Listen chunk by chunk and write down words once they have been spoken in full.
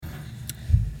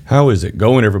How is it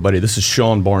going, everybody? This is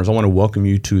Sean Barnes. I want to welcome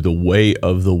you to The Way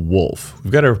of the Wolf.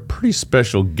 We've got a pretty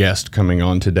special guest coming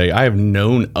on today. I have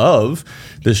known of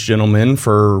this gentleman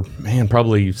for,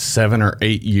 probably 7 or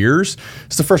 8 years.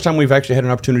 It's the first time we've actually had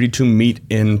an opportunity to meet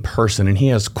in person, and he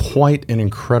has quite an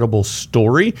incredible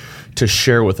story to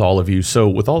share with all of you. So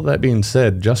with all that being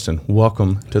said, Justin,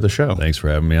 welcome to the show. Thanks for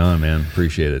having me on, man.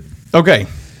 Appreciate it. Okay,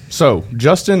 so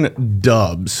Justin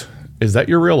Dubbs. Is that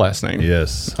your real last name?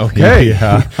 Yes. Okay.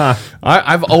 Yeah.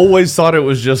 I've always thought it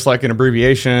was just like an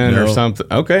abbreviation or something.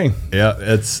 Okay. Yeah,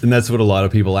 that's what a lot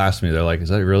of people ask me. They're like, "Is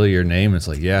that really your name?" It's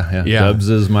like, yeah. Dubbs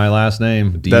is my last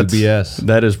name. D-U-B-S.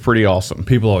 That is pretty awesome.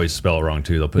 People always spell it wrong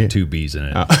too. They'll put 2 B's in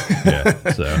it.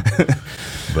 Yeah. So.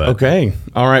 But. Okay.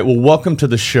 All right. Well, welcome to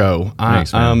the show.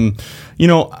 Thanks, man.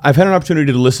 I've had an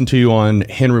opportunity to listen to you on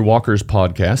Henry Walker's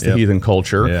podcast, The Heathen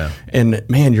Culture. Yeah. And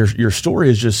man, your story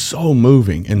is just so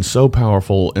moving and so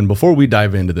powerful. And before we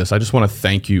dive into this, I just want to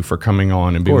thank you for coming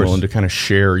on and being willing to kind of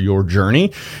share your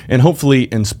journey and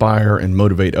hopefully inspire and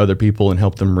motivate other people and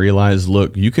help them realize,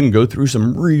 look, you can go through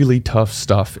some really tough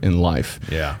stuff in life.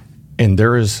 Yeah. And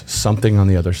there is something on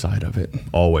the other side of it.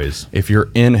 Always. If you're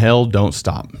in hell, don't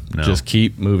stop. No. Just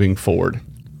keep moving forward.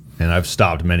 And I've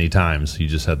stopped many times. You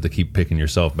just have to keep picking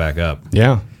yourself back up.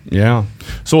 Yeah.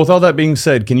 So with all that being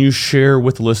said, can you share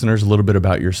with the listeners a little bit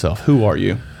about yourself? Who are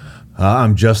you?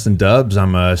 I'm Justin Dubbs.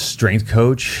 I'm a strength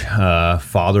coach,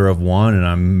 father of 1, and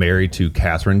I'm married to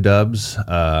Catherine Dubbs.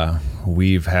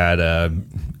 We've had a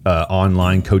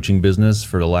online coaching business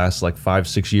for the last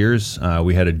 5-6 years.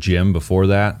 We had a gym before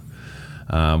that.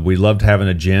 We loved having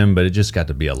a gym, but it just got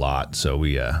to be a lot. So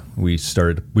we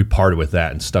parted with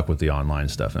that and stuck with the online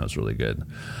stuff, and it was really good.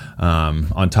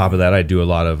 On top of that, I do a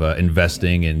lot of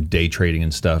investing and day trading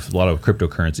and stuff, a lot of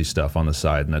cryptocurrency stuff on the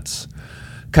side, and that's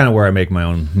kind of where I make my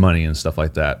own money and stuff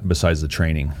like that, besides the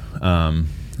training. And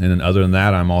then other than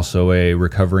that, I'm also a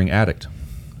recovering addict.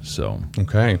 So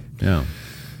Okay. yeah.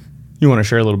 You want to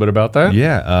share a little bit about that?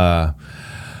 Yeah.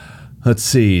 Let's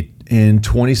see. In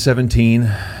 2017,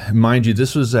 mind you,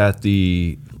 this was at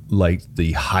the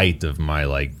height of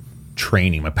my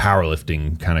training, my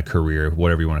powerlifting kind of career,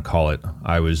 whatever you want to call it.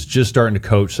 I was just starting to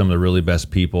coach some of the really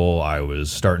best people. I was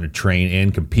starting to train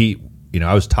and compete.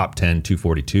 I was top 10,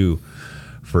 242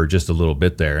 for just a little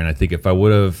bit there. And I think if I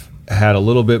would have had a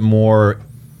little bit more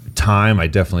time, I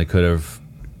definitely could have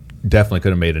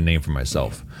made a name for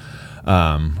myself.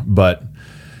 But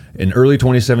in early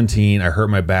 2017, I hurt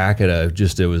my back at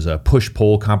it was a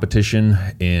push-pull competition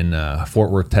in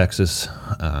Fort Worth, Texas.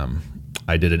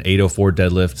 I did an 804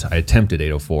 deadlift. I attempted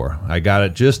 804. I got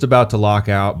it just about to lock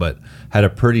out, but had a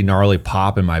pretty gnarly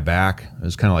pop in my back. It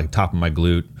was kind of like top of my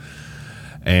glute.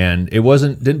 And it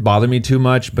didn't bother me too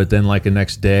much, but then the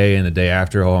next day and the day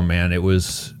after, oh man, I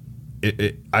was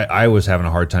having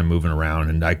a hard time moving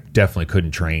around, and I definitely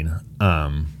couldn't train.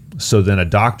 So then a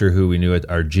doctor who we knew at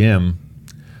our gym,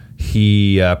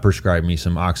 he prescribed me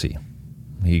some Oxy.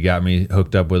 He got me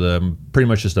hooked up with pretty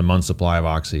much just a month's supply of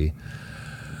Oxy.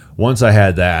 Once I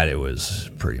had that, it was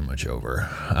pretty much over.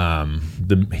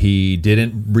 He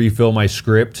didn't refill my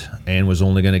script and was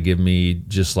only going to give me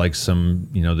just some,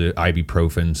 the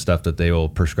ibuprofen stuff that they will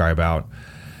prescribe out.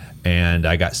 And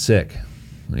I got sick.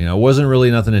 It wasn't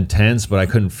really nothing intense, but I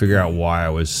couldn't figure out why I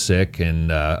was sick.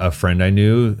 And a friend I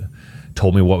knew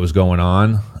told me what was going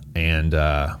on, and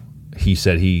he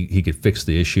said he could fix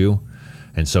the issue.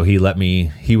 And so he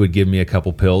would give me a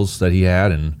couple pills that he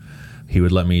had, and he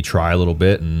would let me try a little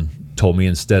bit, and told me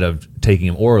instead of taking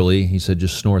them orally, he said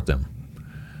just snort them.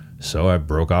 So I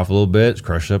broke off a little bit,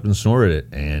 crushed up and snorted it,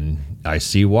 and I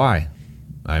see why.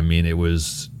 I mean, it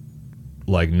was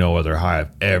like no other high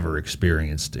I've ever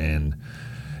experienced. And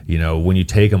when you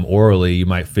take them orally, you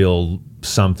might feel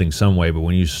something some way, but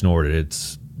when you snort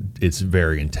it, it's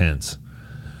very intense.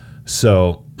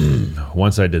 So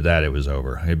once I did that, it was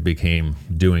over. It became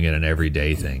doing it an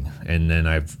everyday thing. And then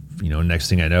next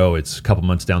thing I know, it's a couple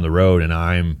months down the road and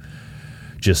I'm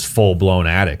just full-blown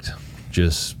addict,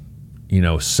 just,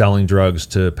 selling drugs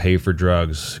to pay for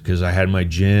drugs, because I had my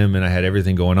gym and I had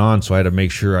everything going on. So I had to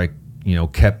make sure I,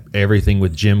 kept everything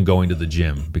with gym going to the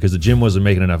gym, because the gym wasn't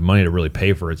making enough money to really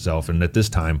pay for itself. And at this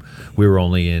time we were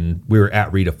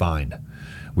at Redefined.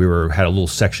 We had a little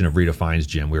section of Redefined's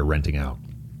gym we were renting out.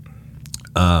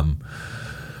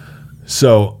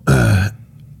 So I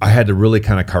had to really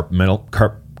kind of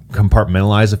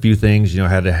compartmentalize a few things. I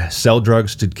had to sell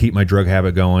drugs to keep my drug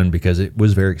habit going, because it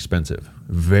was very expensive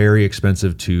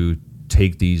to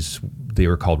take these. They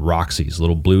were called Roxys,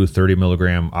 little blue 30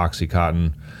 milligram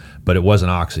Oxycontin, but it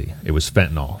wasn't Oxy. It was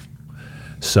fentanyl.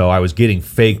 So I was getting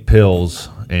fake pills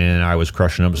and I was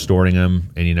crushing them, storing them.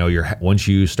 And once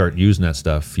you start using that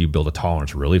stuff, you build a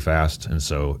tolerance really fast. And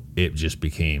so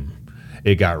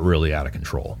it got really out of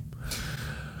control.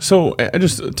 So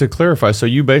just to clarify, so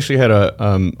you basically had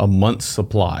a month's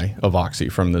supply of Oxy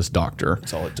from this doctor.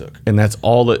 That's all it took. And that's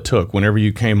all it took. Whenever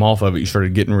you came off of it, you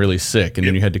started getting really sick, and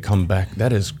then you had to come back.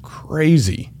 That is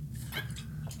crazy.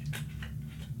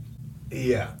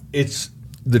 Yeah.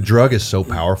 The drug is so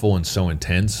powerful and so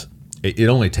intense. It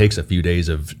only takes a few days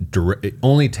it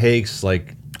only takes,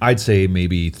 like, I'd say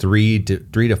maybe 3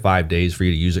 to 5 days for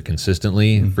you to use it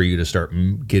consistently, for you to start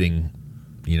getting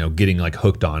like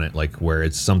hooked on it, like where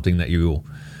it's something that you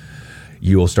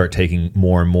will start taking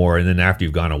more and more. And then after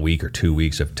you've gone a week or 2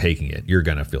 weeks of taking it, you're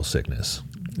going to feel sickness,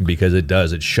 because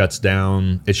it shuts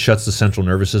the central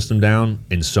nervous system down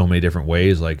in so many different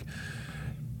ways. Like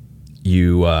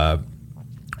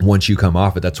once you come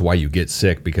off it, that's why you get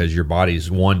sick, because your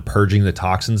body's purging the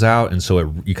toxins out. And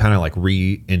so you kind of like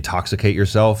re-intoxicate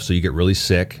yourself. So you get really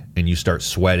sick and you start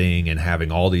sweating and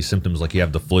having all these symptoms like you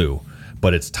have the flu,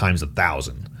 but it's times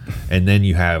 1,000. And then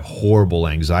you have horrible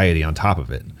anxiety on top of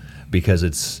it,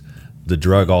 because the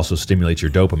drug also stimulates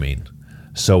your dopamine.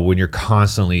 So when you're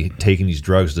constantly taking these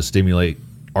drugs to stimulate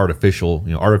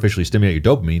artificially stimulate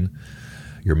your dopamine,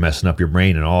 you're messing up your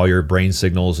brain and all your brain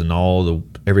signals and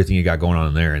everything you got going on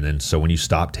in there. And then so when you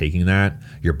stop taking that,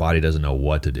 your body doesn't know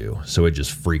what to do. So it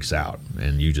just freaks out,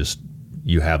 and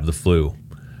you have the flu.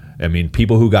 I mean,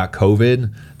 people who got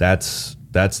COVID, that's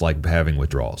like having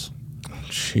withdrawals.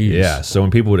 Jeez. Yeah. So when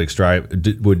people would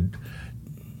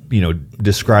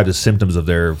describe the symptoms of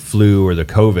their flu or the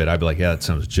COVID, I'd be like, yeah, that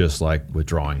sounds just like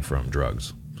withdrawing from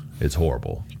drugs. It's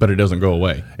horrible. But it doesn't go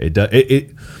away.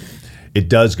 It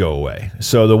does go away.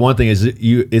 So the one thing is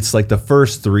it's like the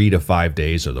first 3 to 5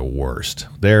 days are the worst.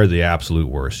 They're the absolute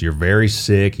worst. You're very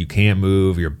sick. You can't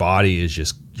move. Your body is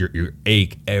just, you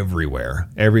ache everywhere.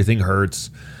 Everything hurts.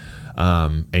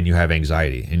 And you have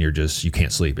anxiety, and you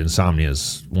can't sleep. Insomnia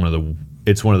is one of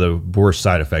the worst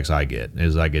side effects I get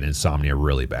insomnia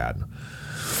really bad.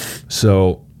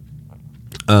 So,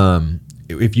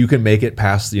 if you can make it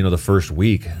past, the first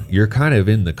week, you're kind of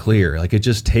in the clear. Like, it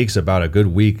just takes about a good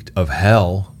week of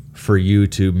hell for you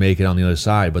to make it on the other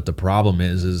side. But the problem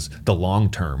is the long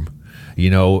term.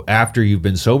 After you've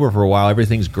been sober for a while,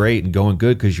 everything's great and going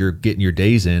good because you're getting your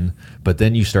days in, but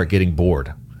then you start getting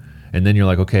bored. And then you're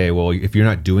like, okay, well, if you're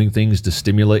not doing things to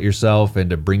stimulate yourself and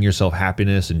to bring yourself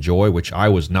happiness and joy, which I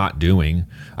was not doing,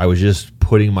 I was just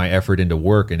putting my effort into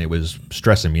work, and it was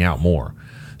stressing me out more.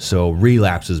 So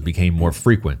relapses became more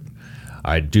frequent.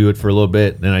 I'd do it for a little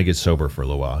bit, then I'd get sober for a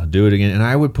little while, do it again. And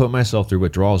I would put myself through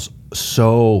withdrawals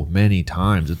so many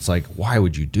times. It's like, why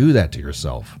would you do that to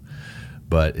yourself?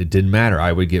 But it didn't matter.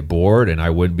 I would get bored, and I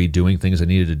wouldn't be doing things I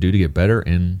needed to do to get better,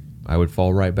 and I would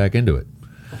fall right back into it.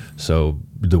 So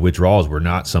the withdrawals were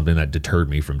not something that deterred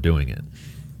me from doing it.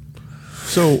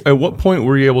 So at what point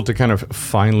were you able to kind of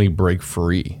finally break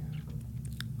free?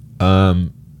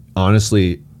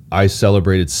 Honestly, I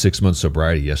celebrated 6 months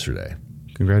sobriety yesterday.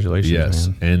 Congratulations, yes,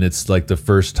 man. And it's like the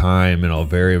first time in a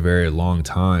very, very long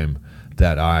time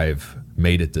that I've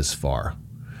made it this far.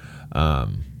 I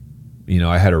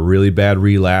had a really bad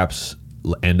relapse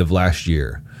end of last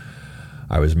year.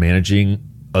 I was managing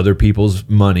other people's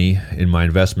money in my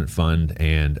investment fund,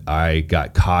 and I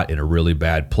got caught in a really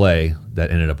bad play that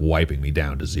ended up wiping me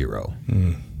down to zero.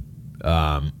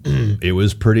 It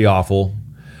was pretty awful.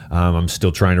 I'm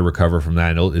still trying to recover from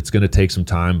that. It's going to take some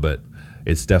time, but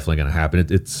it's definitely going to happen.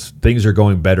 Things are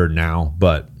going better now,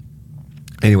 but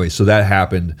anyway, so that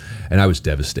happened, and I was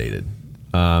devastated.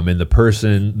 And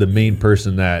the main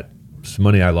person that's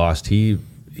money I lost, he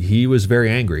was very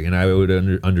angry, and I would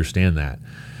understand that.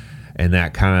 And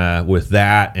that kind of, with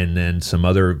that and then some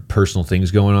other personal things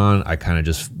going on, I kind of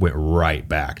just went right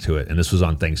back to it. And this was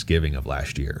on Thanksgiving of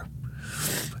last year.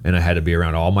 And I had to be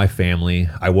around all my family.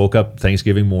 I woke up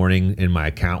Thanksgiving morning and my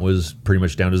account was pretty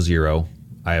much down to zero.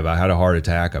 I had a heart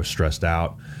attack. I was stressed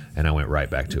out, and I went right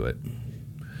back to it.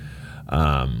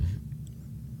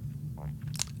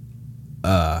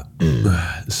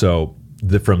 So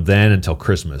from then until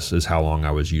Christmas is how long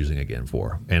I was using again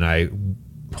for. And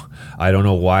I don't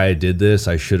know why I did this.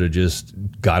 I should have just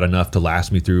got enough to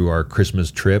last me through our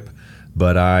Christmas trip,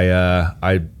 but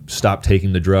I stopped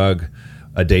taking the drug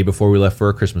a day before we left for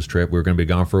our Christmas trip. We were going to be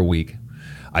gone for a week.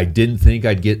 I didn't think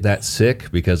I'd get that sick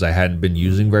because I hadn't been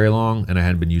using very long and I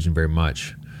hadn't been using very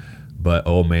much. But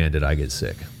oh man, did I get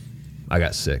sick. I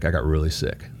got sick. I got really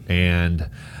sick. And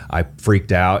I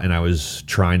freaked out and I was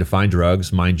trying to find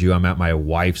drugs. Mind you, I'm at my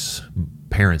wife's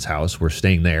parents' house. We're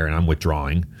staying there and I'm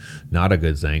withdrawing. Not a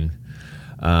good thing.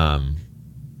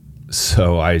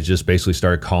 So I just basically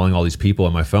started calling all these people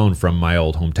on my phone from my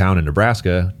old hometown in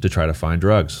Nebraska to try to find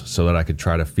drugs so that I could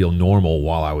try to feel normal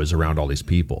while I was around all these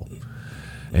people.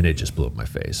 And it just blew up my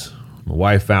face. My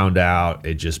wife found out.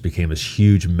 It just became this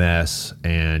huge mess,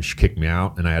 and she kicked me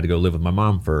out, and I had to go live with my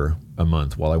mom for a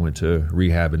month while I went to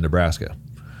rehab in Nebraska.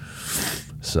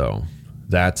 So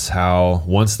that's how,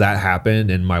 once that happened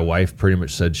and my wife pretty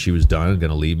much said she was done,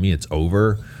 going to leave me, it's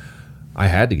over, I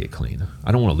had to get clean.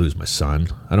 I don't want to lose my son.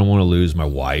 I don't want to lose my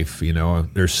wife. You know,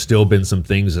 there's still been some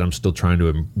things that I'm still trying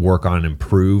to work on and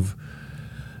improve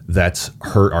that's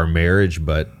hurt our marriage,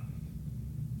 but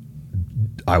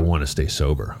I want to stay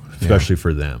sober, especially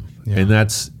for them. Yeah. And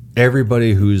that's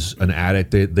everybody who's an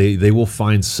addict. They will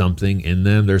find something in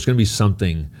them. There's going to be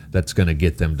something that's going to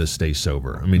get them to stay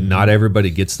sober. I mean, not everybody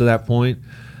gets to that point,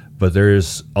 but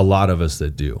there's a lot of us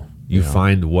that do. You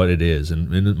find what it is,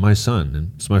 and my son,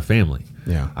 and it's my family.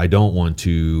 Yeah, I don't want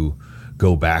to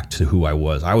go back to who I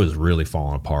was. I was really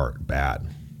falling apart bad,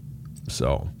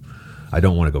 so I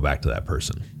don't want to go back to that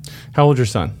person. How old's your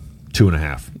son?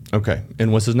 2.5. Okay,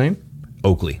 and what's his name?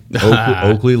 Oakley.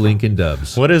 Oakley Lincoln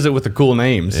Dubs. What is it with the cool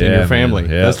names in your family?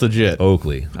 Yeah. That's legit.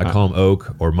 Oakley. I call him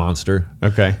Oak or Monster.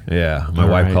 Okay. Yeah. My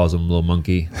wife calls him Little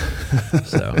Monkey.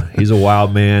 So he's a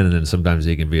wild man, and then sometimes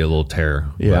he can be a little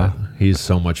terror. Yeah. But he's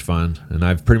so much fun. And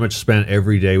I've pretty much spent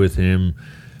every day with him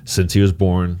since he was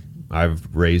born.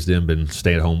 I've raised him, been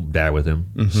stay-at-home dad with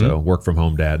him. So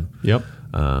work-from-home dad. Yep.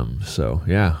 So,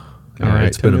 yeah. All right.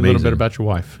 It's been amazing. A little bit about your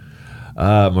wife.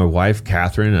 My wife,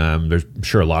 Catherine, I'm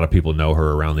sure a lot of people know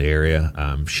her around the area.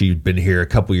 She'd been here a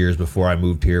couple years before I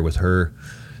moved here with her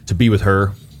to be with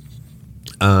her.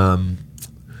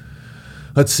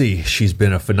 Let's see. She's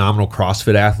been a phenomenal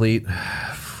CrossFit athlete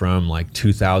from like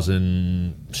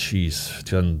 2000. I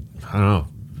don't know.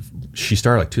 She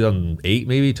started like 2008,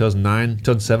 maybe 2009,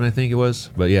 2007, I think it was.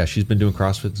 But yeah, she's been doing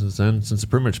CrossFit since then, since it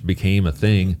pretty much became a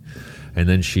thing. And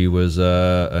then she was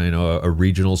a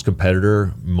regionals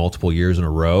competitor multiple years in a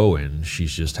row, and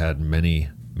she's just had many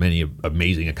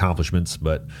amazing accomplishments.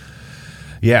 But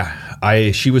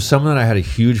yeah, she was someone that I had a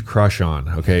huge crush on.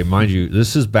 Okay, mind you,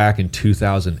 this is back in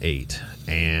 2008,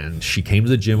 and she came to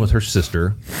the gym with her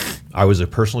sister. I was a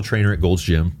personal trainer at Gold's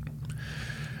Gym,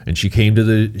 and she came to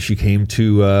the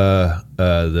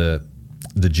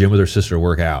gym with her sister to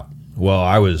work out. Well,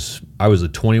 I was a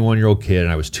 21-year-old kid,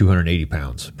 and I was 280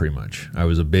 pounds, pretty much. I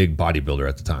was a big bodybuilder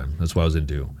at the time. That's what I was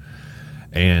into.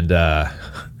 And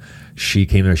she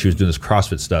came there. She was doing this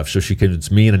CrossFit stuff. So she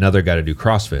convinced me and another guy to do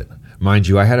CrossFit. Mind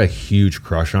you, I had a huge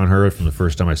crush on her from the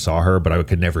first time I saw her, but I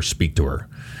could never speak to her.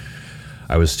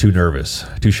 I was too nervous,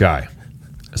 too shy.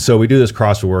 So we do this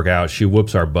CrossFit workout. She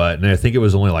whoops our butt, and I think it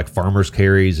was only like farmer's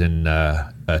carries and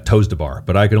toes to bar,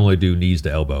 but I could only do knees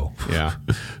to elbow. Yeah.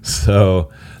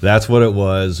 So that's what it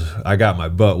was. I got my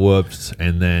butt whooped,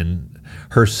 and then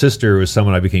her sister was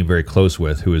someone I became very close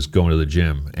with, who was going to the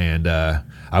gym, and I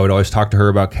would always talk to her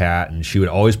about Kat, and she would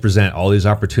always present all these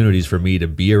opportunities for me to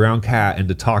be around Kat and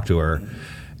to talk to her,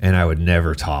 and I would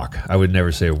never talk. I would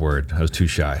never say a word. I was too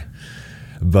shy.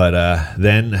 But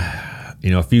then,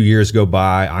 a few years go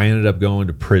by. I ended up going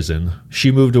to prison.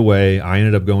 She moved away. I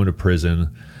ended up going to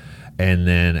prison. And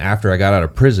then after I got out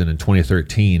of prison in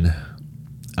 2013,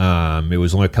 it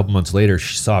was only a couple months later,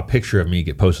 she saw a picture of me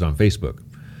get posted on Facebook.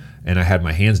 And I had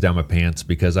my hands down my pants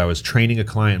because I was training a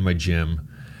client in my gym,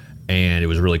 and it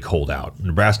was really cold out.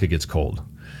 Nebraska gets cold.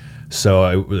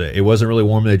 So it wasn't really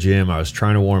warm in the gym. I was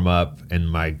trying to warm up,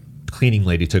 and my cleaning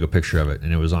lady took a picture of it,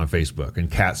 and it was on Facebook. And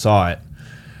Kat saw it,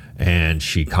 and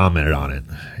she commented on it.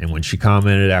 And when she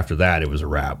commented after that, it was a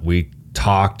wrap. We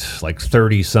talked like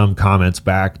 30-some comments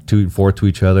back and forth to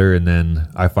each other, and then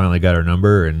I finally got her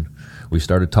number, and we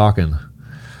started talking.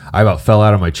 I about fell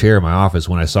out of my chair in my office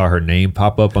when I saw her name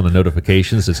pop up on the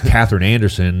notifications. It's Catherine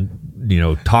Anderson,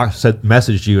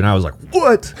 messaged you, and I was like,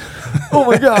 what? Oh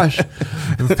my gosh.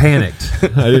 I panicked.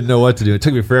 I didn't know what to do. It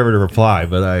took me forever to reply,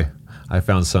 but I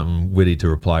found something witty to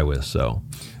reply with, so.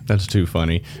 That's too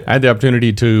funny. I had the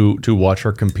opportunity to watch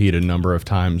her compete a number of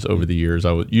times over the years.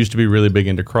 I used to be really big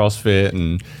into CrossFit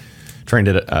and trained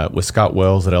with Scott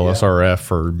Wells at LSRF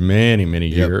for many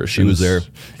years. She was there.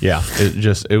 Yeah,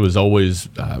 it was always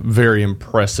very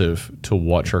impressive to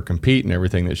watch her compete and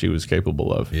everything that she was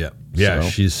capable of. Yeah, so.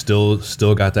 She's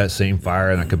still got that same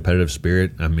fire and a competitive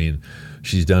spirit. I mean,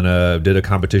 she's did a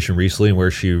competition recently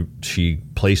where she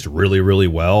placed really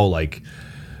well, like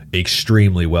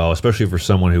extremely well, especially for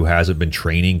someone who hasn't been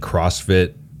training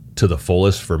CrossFit to the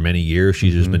fullest for many years.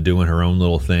 She's just been doing her own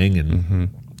little thing, and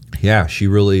yeah, she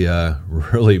really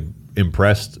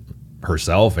impressed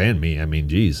herself and me. I mean,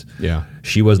 geez. Yeah.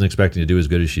 She wasn't expecting to do as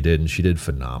good as she did, and she did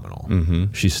phenomenal.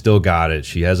 She still got it.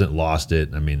 She hasn't lost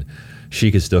it. I mean,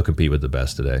 she could still compete with the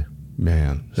best today.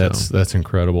 Man, that's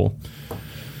incredible.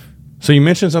 So you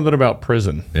mentioned something about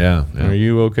prison. Yeah. Are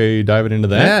you okay diving into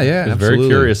that? Yeah, I was absolutely. very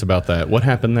curious about that. What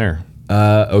happened there?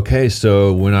 Okay,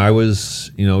 so when I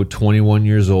was, 21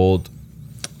 years old,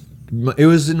 it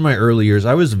was in my early years.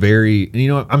 I was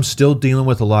I'm still dealing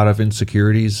with a lot of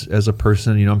insecurities as a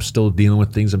person. I'm still dealing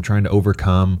with things I'm trying to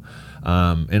overcome.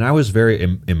 And I was very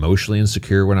emotionally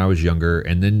insecure when I was younger.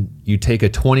 And then you take a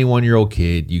 21-year-old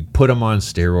kid, you put him on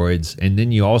steroids, and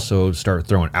then you also start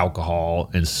throwing alcohol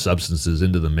and substances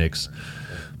into the mix.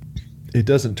 It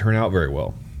doesn't turn out very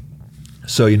well.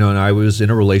 So, and I was in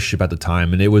a relationship at the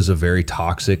time, and it was a very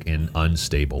toxic and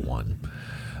unstable one.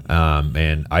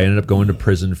 And I ended up going to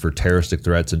prison for terroristic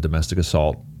threats and domestic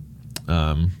assault.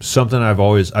 Something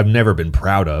I've never been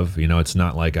proud of. It's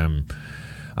not like I'm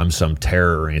some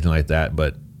terror or anything like that,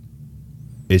 but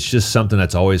it's just something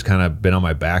that's always kind of been on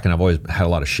my back, and I've always had a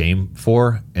lot of shame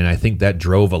for. And I think that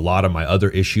drove a lot of my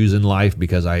other issues in life,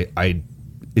 because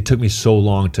it took me so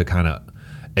long to kind of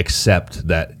accept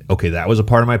that, okay, that was a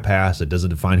part of my past. It doesn't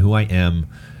define who I am.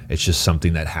 It's just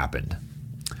something that happened.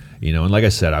 And like I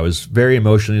said, I was very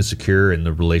emotionally insecure, and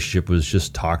the relationship was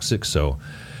just toxic. So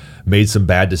made some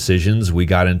bad decisions. We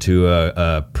got into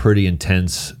a pretty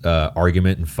intense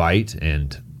argument and fight.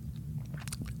 And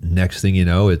next thing you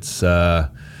know, it's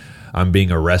I'm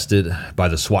being arrested by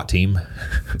the SWAT team.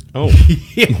 Oh,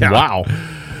 yeah. Wow.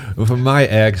 From my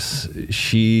ex,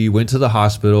 she went to the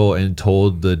hospital and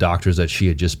told the doctors that she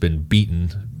had just been beaten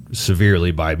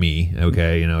severely by me.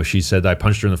 Okay. She said that I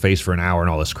punched her in the face for an hour and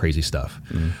all this crazy stuff.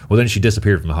 Well, then she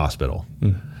disappeared from the hospital,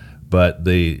 but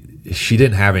she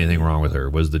didn't have anything wrong with her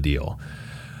was the deal.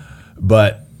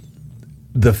 But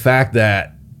the fact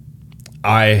that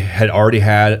I'd already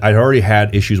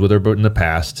had issues with her in the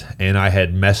past, and I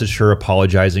had messaged her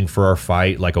apologizing for our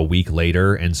fight like a week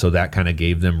later. And so that kind of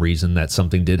gave them reason that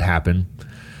something did happen.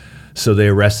 So they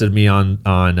arrested me on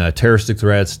terroristic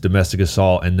threats, domestic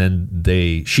assault, and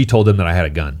then she told them that I had a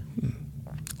gun.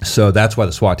 So that's why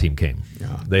the SWAT team came.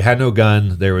 Yeah. They had no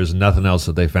gun. There was nothing else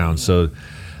that they found. So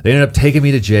they ended up taking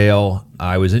me to jail.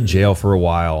 I was in jail for a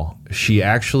while. She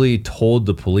actually told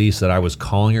the police that I was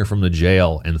calling her from the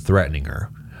jail and threatening her.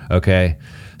 Okay.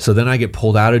 So then I get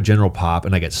pulled out of General Pop,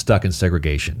 and I get stuck in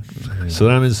segregation. So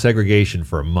then I'm in segregation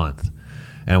for a month,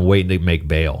 and I'm waiting to make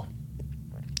bail.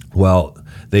 Well,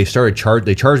 they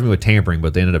charged me with tampering,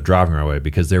 but they ended up dropping her away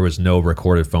because there was no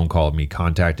recorded phone call of me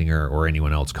contacting her or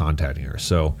anyone else contacting her.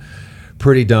 So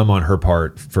pretty dumb on her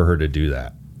part for her to do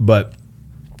that. But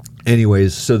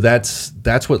anyways, so that's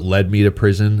what led me to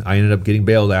prison. I ended up getting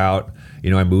bailed out.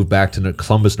 I moved back to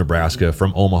Columbus, Nebraska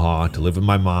from Omaha to live with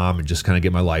my mom and just kind of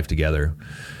get my life together.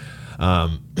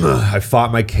 I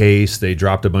fought my case. They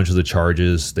dropped a bunch of the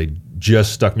charges. They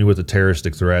just stuck me with the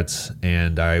terroristic threats,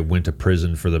 and I went to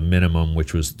prison for the minimum,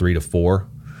 which was 3 to 4,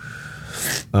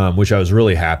 which I was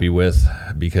really happy with,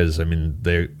 because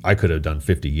I could have done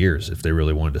 50 years if they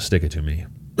really wanted to stick it to me.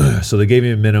 So they gave me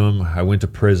a minimum. I went to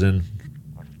prison,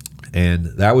 and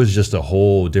that was just a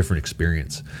whole different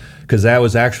experience, because that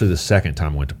was actually the second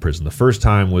time I went to prison. The first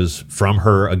time was from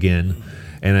her again.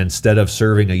 And instead of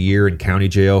serving a year in county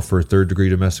jail for third-degree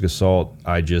domestic assault,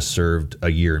 I just served a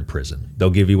year in prison.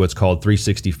 They'll give you what's called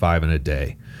 365 in a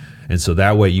day. And so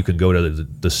that way you can go to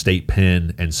the state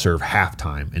pen and serve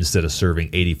half-time instead of serving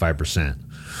 85%.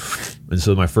 And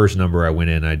so my first number, I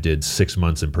went in, I did 6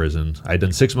 months in prison. I'd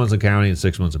done 6 months in county and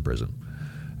 6 months in prison.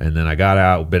 And then I got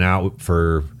out,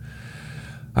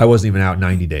 I wasn't even out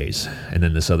 90 days. And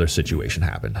then this other situation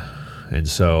happened. And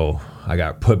so I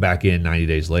got put back in 90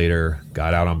 days later,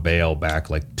 got out on bail back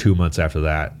like 2 months after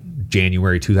that.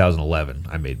 January 2011,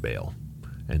 I made bail.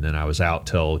 And then I was out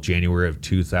till December of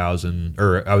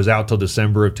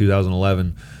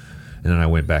 2011. And then I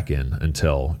went back in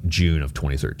until June of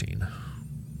 2013.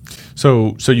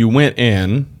 So you went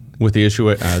in with the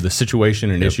issue, the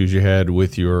situation and issues you had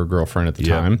with your girlfriend at the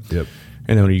time. Yep.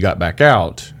 And then when you got back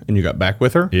out and you got back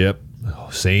with her? Yep.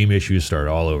 Same issues start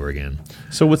all over again.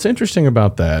 So what's interesting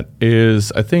about that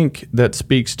is I think that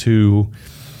speaks to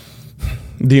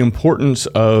the importance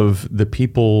of the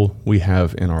people we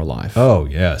have in our life. Oh,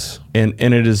 yes. And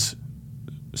it is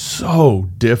so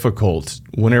difficult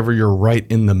whenever you're right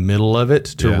in the middle of it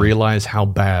to realize how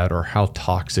bad or how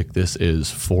toxic this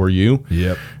is for you.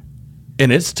 Yep.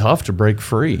 And it's tough to break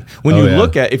free. When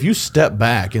if you step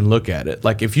back and look at it,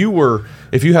 like if you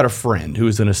had a friend who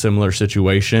was in a similar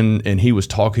situation and he was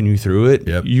talking you through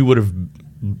it, you would have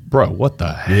bro, what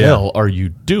the hell are you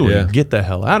doing? Yeah. Get the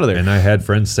hell out of there. And I had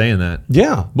friends saying that.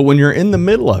 Yeah, but when you're in the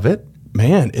middle of it,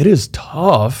 man, it is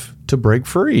tough to break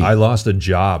free. I lost a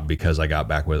job because I got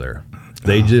back with her.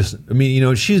 They just, I mean, you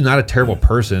know, she's not a terrible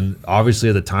person. Obviously,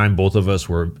 at the time, both of us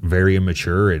were very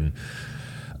immature, and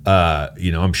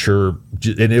you know, I'm sure,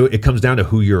 and it comes down to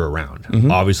who you're around.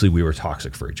 Obviously, we were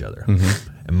toxic for each other,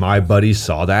 and my buddies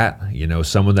saw that. You know,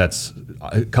 someone that's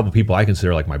a couple people I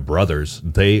consider like my brothers.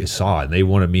 They saw it, and they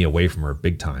wanted me away from her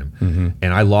big time.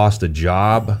 And I lost a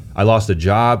job.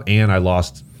 And I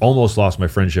almost lost my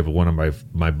friendship with one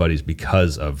of my buddies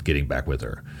because of getting back with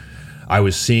her. I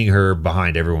was seeing her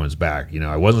behind everyone's back. You know,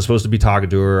 I wasn't supposed to be talking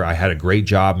to her. I had a great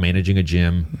job managing a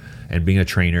gym and being a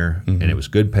trainer, and it was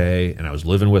good pay. And I was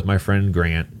living with my friend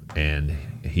Grant, and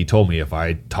he told me if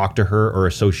I talk to her or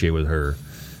associate with her,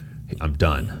 I'm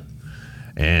done.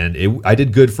 And I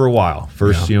did good for a while,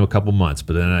 first, you know, a couple months.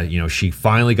 But then, you know, she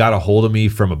finally got a hold of me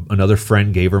from another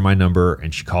friend, gave her my number,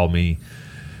 and she called me.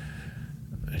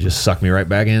 It just sucked me right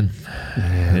back in.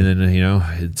 Man. And then, you know,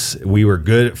 we were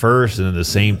good at first, and then the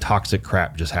same toxic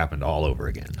crap just happened all over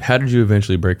again. How did you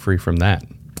eventually break free from that?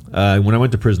 When I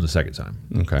went to prison the second time.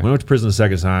 Okay. When I went to prison the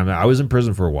second time, I was in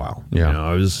prison for a while. Yeah. You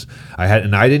know,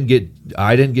 I didn't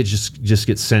get just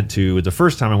get sent to. The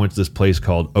first time I went to this place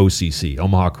called OCC,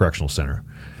 Omaha Correctional Center.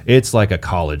 It's like a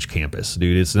college campus,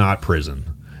 dude. It's not prison.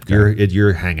 Okay.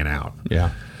 You're hanging out.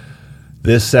 Yeah.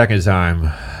 This second time,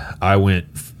 I went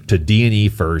to D&E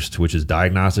first, which is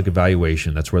diagnostic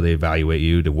evaluation. That's where they evaluate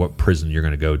you to what prison you're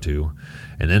going to go to.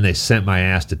 And then they sent my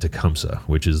ass to Tecumseh,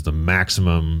 which is the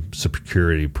maximum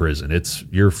security prison.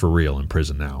 You're for real in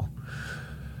prison now.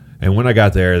 And when I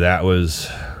got there, I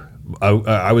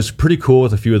was pretty cool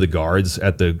with a few of the guards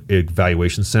at the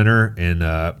evaluation center. And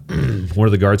one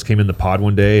of the guards came in the pod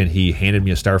one day, and he handed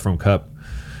me a styrofoam cup.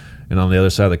 And on the other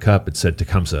side of the cup, it said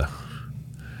Tecumseh.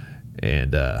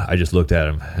 And I just looked at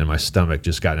him, and my stomach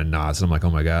just got in knots. And I'm like, oh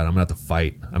my God, I'm going to have to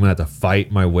fight. I'm going to have to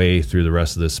fight my way through the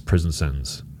rest of this prison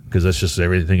sentence. Because that's just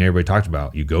everything everybody talked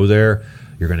about. You go there,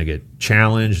 you're going to get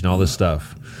challenged and all this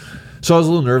stuff. So I was a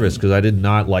little nervous because I did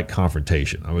not like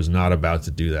confrontation. I was not about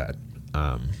to do that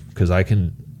because I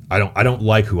don't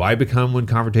like who I become when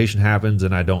confrontation happens,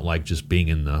 and I don't like just being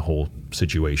in the whole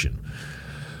situation.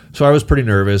 So I was pretty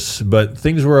nervous, but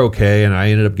things were okay, and I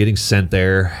ended up getting sent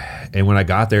there. And when I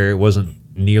got there, it wasn't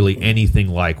nearly anything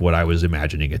like what I was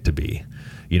imagining it to be.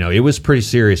 You know, it was pretty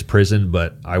serious prison,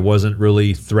 but I wasn't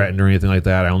really threatened or anything like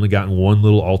that. I only got in one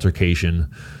little altercation,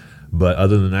 but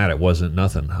other than that, it wasn't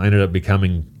nothing. I ended up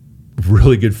becoming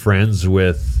really good friends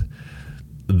with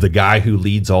the guy who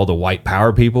leads all the white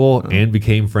power people, and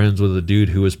became friends with a dude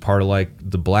who was part of like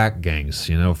the black gangs,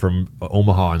 you know, from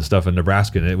Omaha and stuff in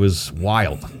Nebraska. And it was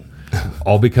wild,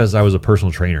 all because I was a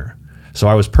personal trainer. So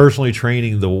I was personally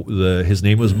training his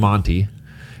name was Monty.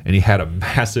 And he had a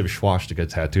massive swastika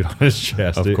tattooed on his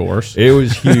chest. Of course. It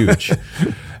was huge.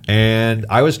 And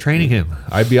I was training him.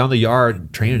 I'd be on the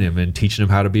yard training him and teaching him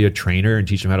how to be a trainer and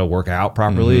teaching him how to work out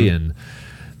properly. And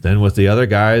then with the other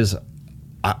guys,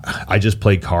 I just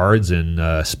played cards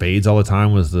and spades all the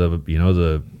time with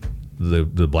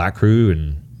the black crew,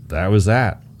 and that was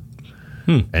that.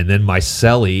 And then my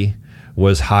cellie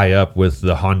was high up with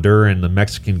the Honduran, the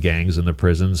Mexican gangs in the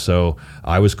prison, so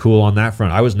I was cool on that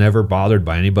front. I was never bothered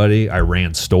by anybody. I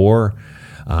ran store.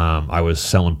 I was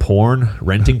selling porn,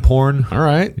 renting porn. All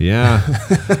right. Yeah.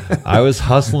 I was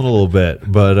hustling a little bit,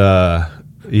 but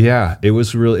yeah, it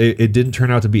was really, it didn't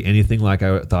turn out to be anything like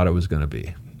I thought it was going to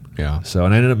be. Yeah. So,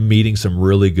 and I ended up meeting some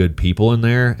really good people in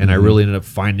there, and I really ended up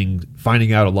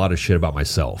finding out a lot of shit about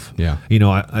myself. Yeah. You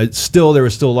know, there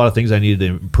was still a lot of things I needed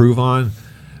to improve on.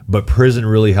 But prison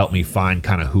really helped me find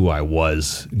kind of who I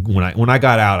was. When I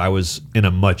got out, I was in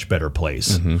a much better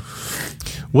place.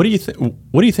 What do you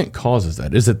think causes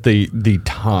that? Is it the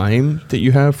time that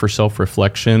you have for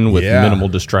self-reflection with minimal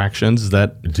distractions?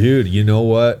 Dude, you know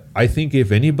what? I think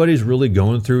if anybody's really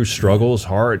going through struggles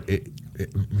hard,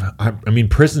 I mean,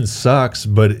 prison sucks,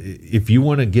 but if you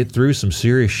want to get through some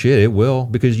serious shit, it will,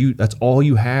 because that's all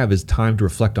you have is time to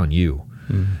reflect on you.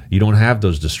 You don't have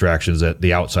those distractions that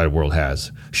the outside world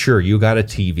has. Sure, you got a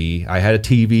TV. I had a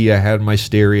TV. I had my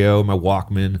stereo, my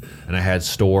Walkman, and I had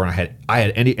store. And I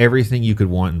had everything you could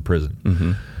want in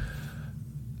prison.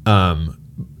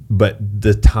 But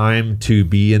the time to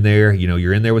be in there, you know,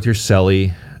 you're in there with your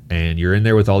cellie, and you're in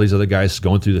there with all these other guys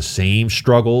going through the same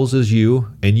struggles as you,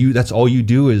 and that's all you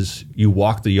do is you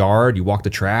walk the yard, you walk the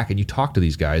track, and you talk to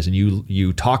these guys, and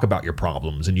you talk about your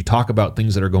problems, and you talk about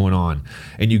things that are going on,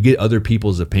 and you get other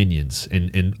people's opinions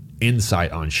and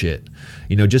insight on shit.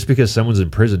 You know, just because someone's in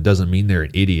prison doesn't mean they're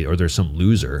an idiot or they're some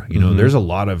loser. You know, there's a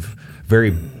lot of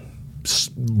very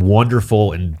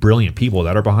wonderful and brilliant people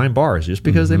that are behind bars just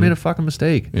because they made a fucking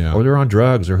mistake, or they're on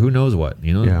drugs, or who knows what.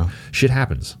 Shit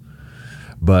happens.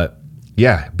 But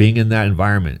yeah, being in that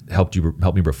environment helped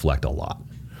me reflect a lot.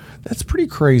 That's pretty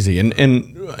crazy. And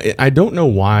I don't know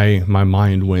why my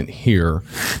mind went here,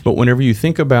 but whenever you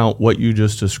think about what you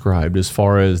just described, as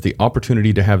far as the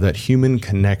opportunity to have that human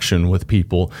connection with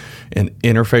people and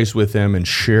interface with them and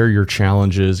share your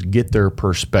challenges, get their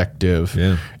perspective,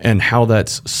 and how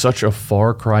that's such a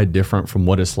far cry different from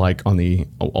what it's like on the,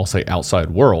 I'll say, outside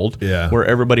world, where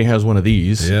everybody has one of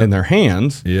these in their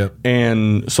hands,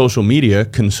 and social media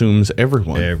consumes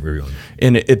everyone.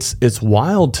 And it's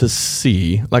wild to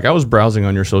see. Like, I was browsing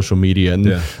on your social media,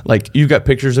 and like, you've got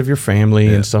pictures of your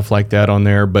family and stuff like that on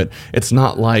there, but it's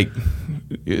not like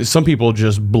some people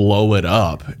just blow it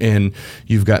up and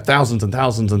you've got thousands and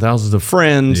thousands and thousands of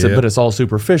friends, but it's all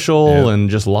superficial and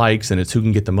just likes, and it's who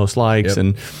can get the most likes.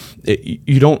 And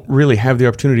you don't really have the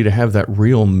opportunity to have that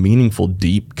real meaningful,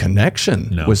 deep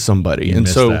connection with somebody. And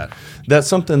so that's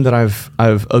something that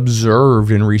I've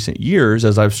observed in recent years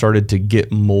as I've started to get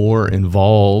more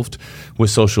involved with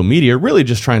social media, really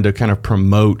just trying to kind of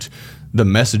promote the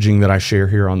messaging that I share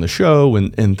here on the show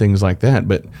and things like that.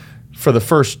 But for the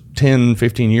first 10,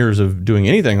 15 years of doing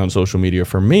anything on social media,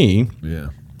 for me,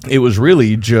 it was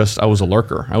really just, I was a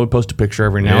lurker. I would post a picture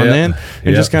every now and then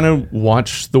and just kind of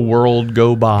watch the world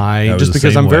go by, just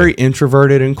because I'm very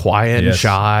introverted and quiet and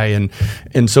shy.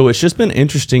 And so it's just been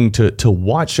interesting to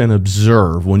watch and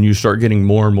observe when you start getting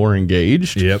more and more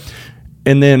engaged.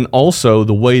 And then also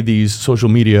the way these social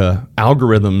media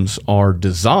algorithms are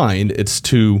designed, it's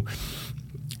to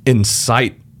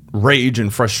incite rage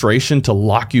and frustration to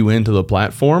lock you into the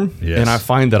platform. And I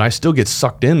find that I still get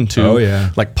sucked into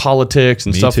like politics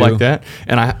and stuff like that.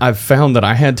 And I've found that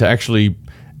I had to actually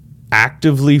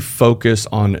actively focus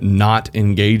on not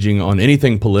engaging on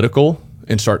anything political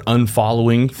and start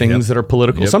unfollowing things that are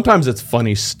political. Sometimes it's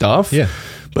funny stuff.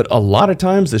 But a lot of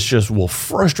times it's just will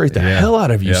frustrate the hell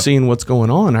out of you seeing what's going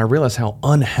on. I realized how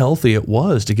unhealthy it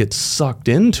was to get sucked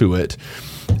into it.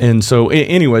 And so,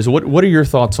 anyways, what are your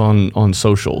thoughts on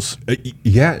socials?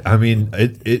 I mean,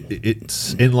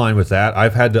 it's in line with that.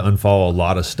 I've had to unfollow a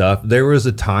lot of stuff. There was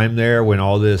a time there when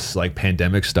all this like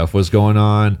pandemic stuff was going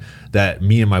on that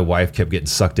me and my wife kept getting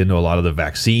sucked into a lot of the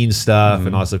vaccine stuff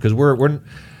and all that stuff, because we're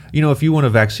if you want to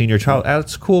vaccine your child,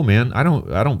 that's cool, man. I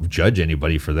don't judge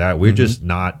anybody for that. We're just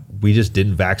not. We just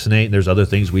didn't vaccinate, and there's other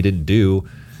things we didn't do.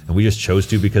 And we just chose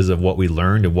to because of what we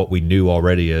learned and what we knew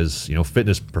already as,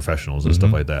 fitness professionals and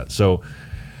stuff like that. So,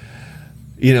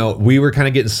 we were kind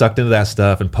of getting sucked into that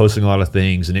stuff and posting a lot of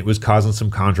things, and it was causing some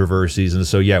controversies. And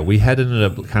so, we had ended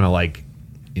up kind of like,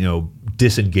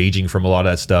 disengaging from a lot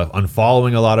of that stuff,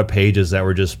 unfollowing a lot of pages that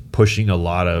were just pushing a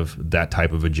lot of that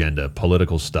type of agenda,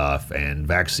 political stuff and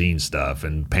vaccine stuff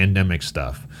and pandemic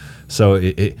stuff. So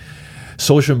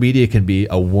social media can be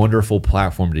a wonderful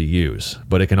platform to use,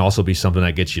 but it can also be something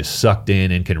that gets you sucked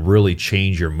in and can really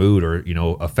change your mood or,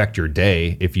 affect your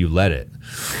day if you let it.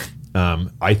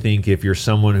 I think if you're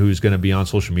someone who's going to be on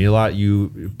social media a lot,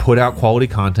 you put out quality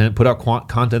content, put out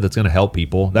content that's going to help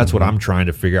people. That's what I'm trying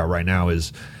to figure out right now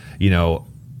is,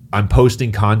 I'm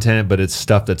posting content, but it's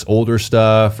stuff that's older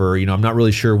stuff, or, I'm not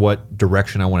really sure what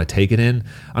direction I want to take it in.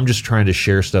 I'm just trying to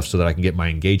share stuff so that I can get my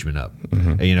engagement up,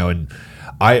 and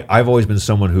I've always been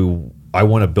someone who I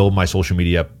want to build my social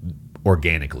media up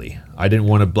organically. I didn't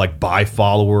want to like buy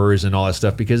followers and all that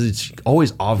stuff, because it's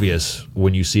always obvious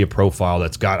when you see a profile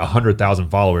that's got 100,000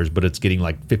 followers, but it's getting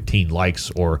like 15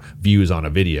 likes or views on a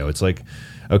video. It's like,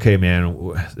 okay,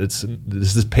 man,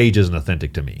 this page isn't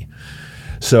authentic to me.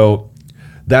 So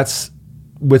that's,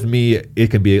 with me, it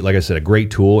can be, like I said, a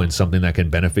great tool and something that can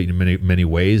benefit you in many, many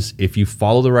ways if you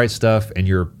follow the right stuff and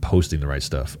you're posting the right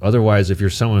stuff. Otherwise, if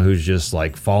you're someone who's just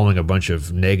like following a bunch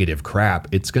of negative crap,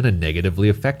 it's going to negatively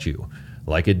affect you,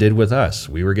 like it did with us.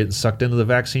 We were getting sucked into the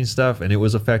vaccine stuff, and it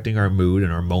was affecting our mood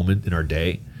and our moment in our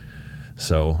day.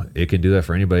 So it can do that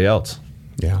for anybody else.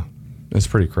 Yeah, it's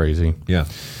pretty crazy. Yeah.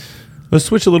 Let's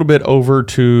switch a little bit over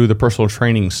to the personal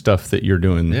training stuff that you're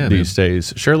doing these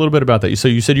days. Share a little bit about that. So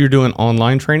you said you're doing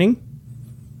online training?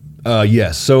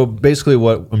 Yes. So basically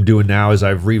what I'm doing now is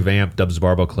I've revamped Dubs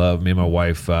Barbell Club. Me and my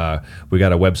wife, we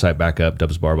got a website back up,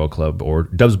 Dubs Barbell Club, or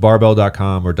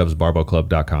dubsbarbell.com or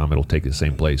dubsbarbellclub.com. It'll take the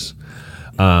same place.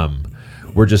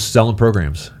 We're just selling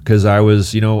programs because I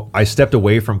was, I stepped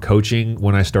away from coaching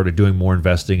when I started doing more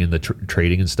investing in the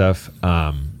trading and stuff.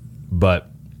 But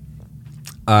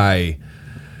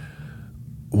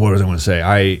what was I going to say?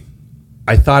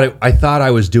 I thought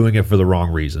I was doing it for the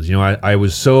wrong reasons. I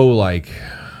was so like,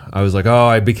 I was like, oh,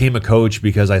 I became a coach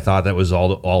because I thought that was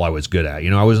all I was good at.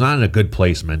 I was not in a good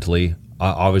place mentally.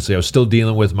 Obviously, I was still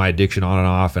dealing with my addiction on and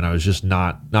off, and I was just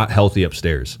not healthy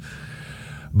upstairs.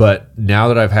 But now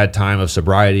that I've had time of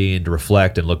sobriety and to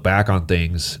reflect and look back on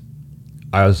things,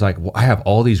 I was like, well, I have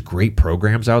all these great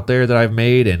programs out there that I've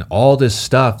made and all this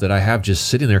stuff that I have just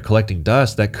sitting there collecting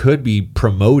dust that could be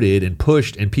promoted and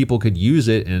pushed and people could use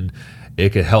it and it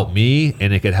could help me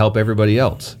and it could help everybody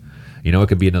else. It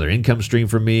could be another income stream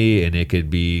for me and it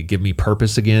could give me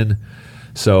purpose again.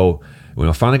 So when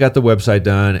I finally got the website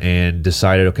done and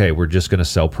decided, okay, we're just going to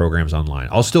sell programs online.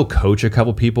 I'll still coach a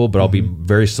couple people, but I'll be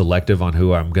very selective on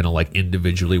who I'm going to like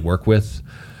individually work with.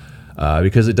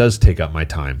 Because it does take up my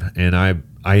time, and I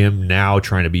am now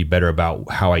trying to be better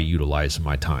about how I utilize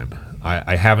my time.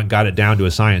 I haven't got it down to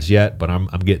a science yet, but I'm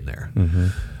getting there.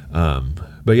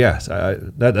 But yeah,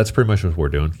 that's pretty much what we're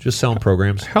doing, just selling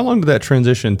programs. How long did that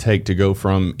transition take to go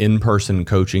from in-person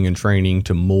coaching and training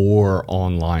to more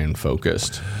online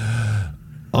focused?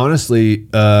 Honestly,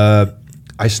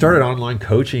 I started online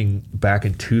coaching back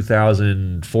in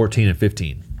 2014 and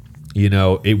 15.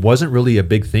 It wasn't really a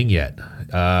big thing yet.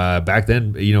 Back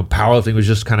then, powerlifting was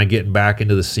just kind of getting back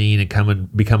into the scene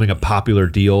and becoming a popular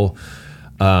deal.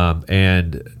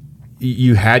 And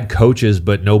you had coaches,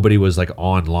 but nobody was like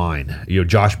online.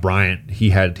 Josh Bryant,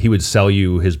 he would sell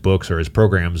you his books or his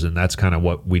programs, and that's kind of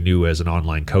what we knew as an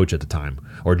online coach at the time,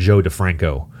 or Joe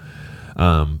DeFranco.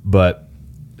 But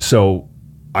so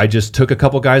I just took a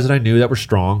couple guys that I knew that were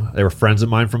strong. They were friends of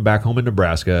mine from back home in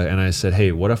Nebraska, and I said,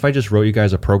 hey, what if I just wrote you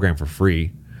guys a program for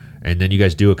free? And then you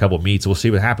guys do a couple meets. We'll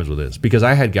see what happens with this. Because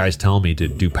I had guys telling me to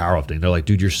do powerlifting. They're like,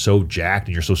 dude, you're so jacked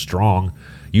and you're so strong.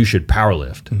 You should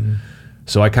powerlift. Mm-hmm.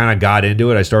 So I kind of got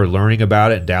into it. I started learning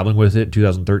about it and dabbling with it in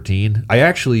 2013. I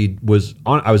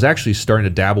was actually starting to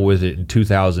dabble with it in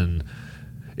 2000.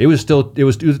 It was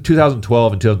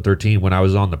 2012 and 2013 when I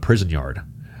was on the prison yard.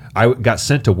 I got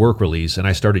sent to work release and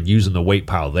I started using the weight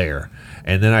pile there.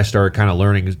 And then I started kind of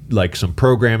learning like some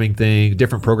programming things,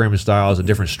 different programming styles and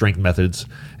different strength methods.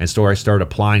 And so I started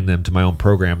applying them to my own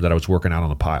program that I was working out on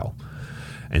the pile.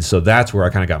 And so that's where I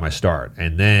kind of got my start.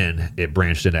 And then it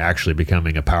branched into actually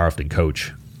becoming a powerlifting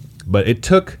coach. But it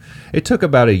took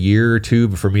about a year or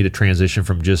two for me to transition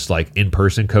from just like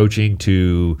in-person coaching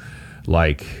to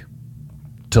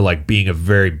being a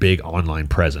very big online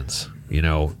presence.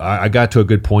 I got to a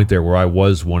good point there where I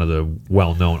was one of the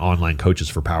well-known online coaches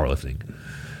for powerlifting.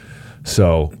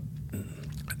 So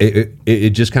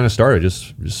it just kind of started.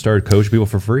 Just started coaching people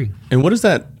for free. And what does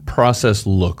that process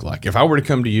look like? If I were to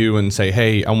come to you and say,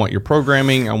 hey, I want your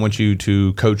programming, I want you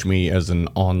to coach me as an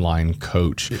online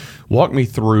coach. Walk me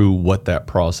through what that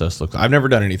process looks like. I've never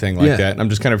done anything like that. And I'm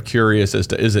just kind of curious as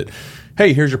to, is it,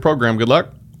 hey, here's your program, good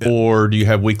luck? Or do you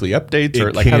have weekly updates, or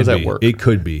how does that work? It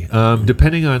could be,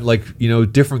 depending on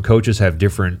different coaches have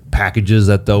different packages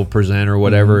that they'll present or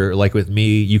whatever. Mm-hmm. Like with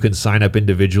me, you can sign up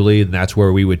individually, and that's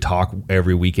where we would talk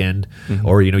every weekend. Mm-hmm.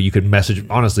 Or you could message.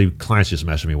 Honestly, clients just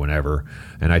message me whenever,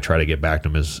 and I try to get back to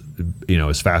them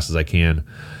as fast as I can.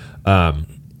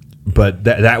 But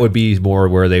that would be more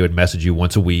where they would message you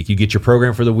once a week. You get your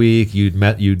program for the week. You'd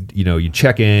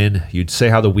check in. You'd say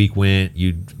how the week went.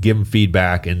 You'd give them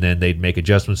feedback, and then they'd make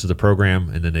adjustments to the program,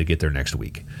 and then they'd get there next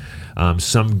week.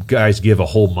 Some guys give a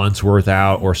whole month's worth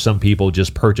out, or some people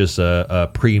just purchase a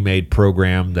pre-made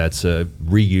program that's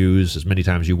reused as many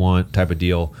times as you want type of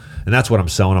deal. And that's what I'm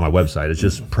selling on my website. It's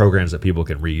just programs that people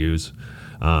can reuse.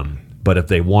 But if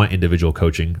they want individual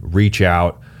coaching, reach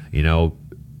out.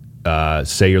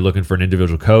 Say you're looking for an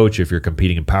individual coach if you're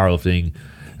competing in powerlifting,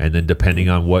 and then depending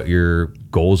on what your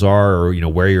goals are or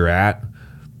where you're at,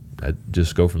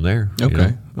 just go from there.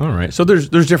 Okay, all right. So there's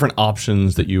different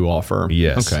options that you offer.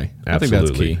 Yes. Okay, absolutely. I think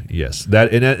that's key. Yes,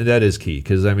 that is key,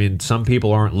 because some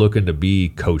people aren't looking to be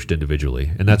coached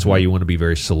individually, and that's why you want to be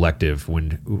very selective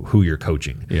who you're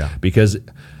coaching. Yeah. Because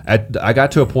I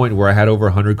got to a point where I had over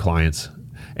 100 clients,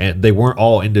 and they weren't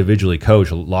all individually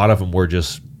coached. A lot of them were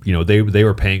just they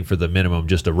were paying for the minimum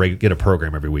just to get a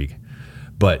program every week.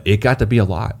 But it got to be a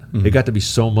lot. Mm-hmm. It got to be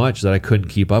so much that I couldn't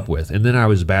keep up with. And then I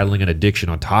was battling an addiction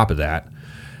on top of that.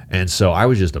 And so I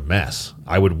was just a mess.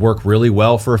 I would work really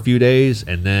well for a few days,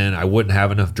 and then I wouldn't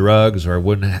have enough drugs, or I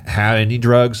wouldn't have any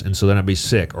drugs, and so then I'd be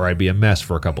sick, or I'd be a mess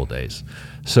for a couple of days.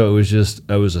 So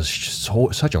it was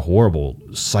such a horrible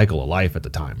cycle of life at the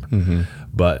time. Mm-hmm.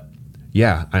 But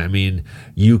yeah,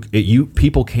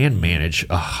 people can manage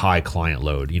a high client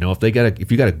load.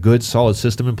 If you got a good solid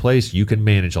system in place, you can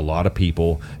manage a lot of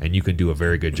people, and you can do a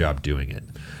very good job doing it.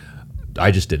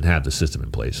 I just didn't have the system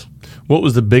in place. What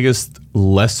was the biggest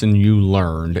lesson you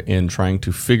learned in trying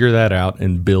to figure that out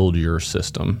and build your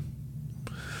system?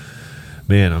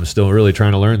 Man, I'm still really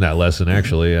trying to learn that lesson,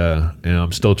 actually.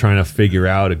 I'm still trying to figure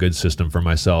out a good system for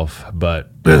myself. But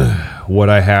what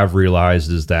I have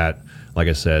realized is that, like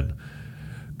I said,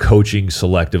 coaching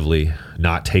selectively,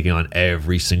 not taking on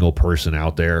every single person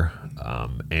out there,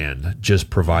 and just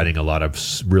providing a lot of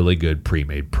really good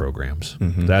pre-made programs.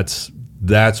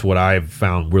 That's what I've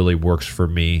found really works for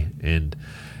me and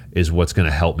is what's going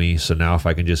to help me. So now if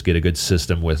I can just get a good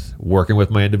system with working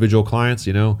with my individual clients,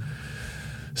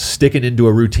 sticking into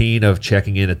a routine of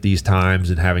checking in at these times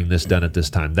and having this done at this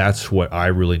time, that's what I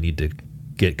really need to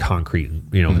get concrete,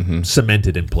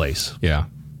 cemented in place. Yeah.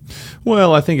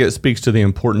 Well, I think it speaks to the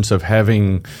importance of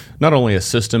having not only a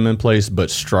system in place, but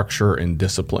structure and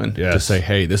discipline to say,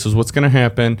 hey, this is what's going to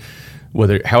happen.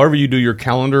 However you do your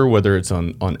calendar, whether it's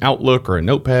on Outlook or a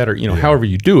notepad or, however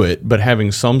you do it, but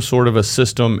having some sort of a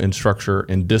system and structure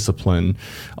and discipline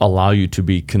allow you to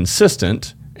be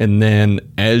consistent. And then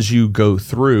as you go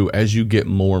through, as you get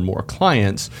more and more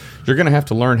clients, you're going to have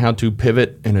to learn how to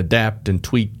pivot and adapt and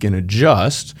tweak and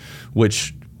adjust,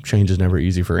 which change is never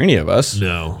easy for any of us.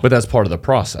 No. But that's part of the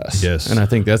process. Yes. And I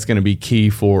think that's going to be key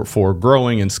for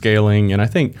growing and scaling. And I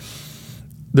think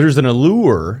there's an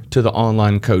allure to the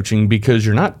online coaching because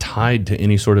you're not tied to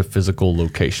any sort of physical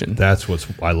location. That's what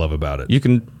I love about it. You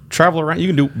can travel around.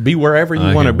 You can be wherever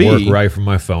you want to be. Work right from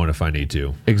my phone if I need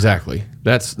to. Exactly.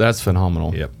 That's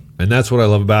phenomenal. Yep. And that's what I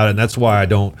love about it. And that's why I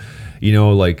don't,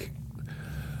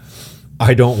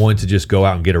 I don't want to just go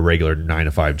out and get a regular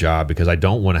 9-to-5 job because I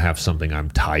don't want to have something I'm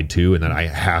tied to and that I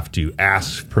have to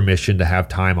ask permission to have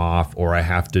time off or I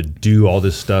have to do all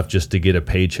this stuff just to get a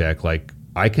paycheck. Like,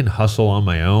 I can hustle on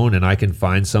my own and I can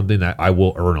find something that I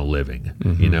will earn a living.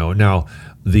 Now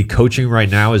the coaching right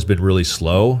now has been really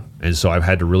slow, and so I've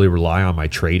had to really rely on my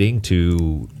trading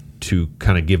to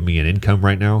kind of give me an income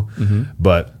right now.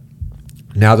 But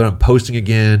now that I'm posting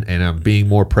again and I'm being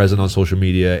more present on social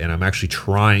media and I'm actually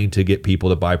trying to get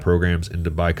people to buy programs and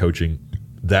to buy coaching,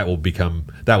 that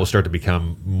will start to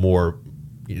become more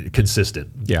consistent.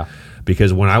 Yeah.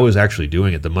 Because when I was actually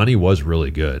doing it, the money was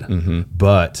really good,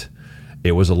 but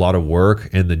it was a lot of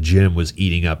work and the gym was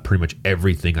eating up pretty much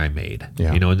everything I made.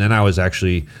 Yeah. And then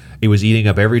it was eating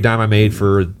up every dime I made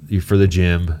for the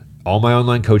gym. All my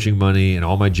online coaching money and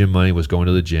all my gym money was going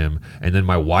to the gym. And then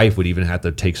my wife would even have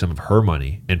to take some of her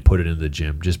money and put it into the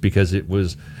gym just because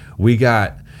when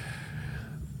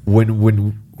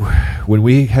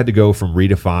we had to go from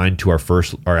Redefine to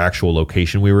our actual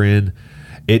location we were in,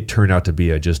 it turned out to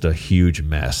be just a huge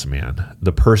mess, man.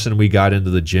 The person we got into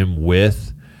the gym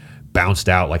with bounced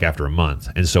out like after a month.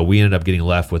 And so we ended up getting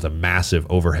left with a massive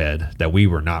overhead that we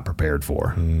were not prepared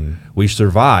for. We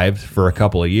survived for a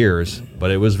couple of years,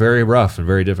 but it was very rough and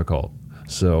very difficult.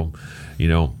 So,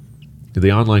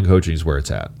 the online coaching is where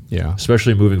it's at. Yeah.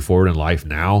 Especially moving forward in life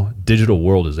now. Digital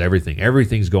world is everything.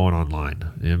 Everything's going online.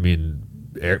 I mean,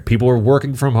 people are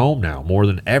working from home now more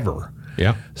than ever.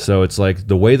 Yeah. So it's like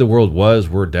the way the world was,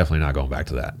 we're definitely not going back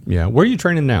to that. Yeah. Where are you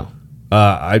training now?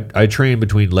 I train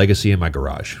between Legacy and my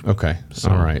garage. Okay.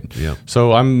 All right. Yeah.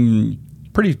 So I'm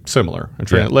pretty similar. I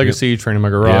train at Legacy, train in my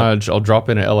garage. I'll drop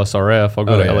in at LSRF. I'll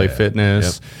go to LA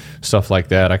Fitness, stuff like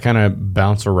that. I kind of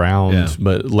bounce around,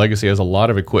 but Legacy has a lot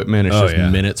of equipment. It's just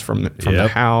minutes from the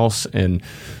house. And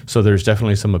so there's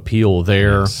definitely some appeal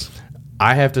there. Yes.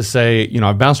 I have to say,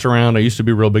 I've bounced around. I used to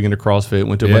be real big into CrossFit,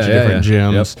 went to a bunch of different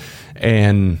gyms.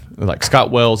 And like Scott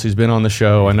Wells, he's been on the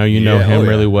show. I know you know him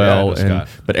really well.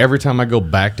 But every time I go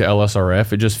back to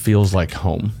LSRF, it just feels like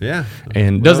home. Yeah.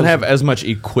 And doesn't have as much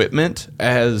equipment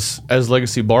as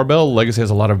Legacy Barbell. Legacy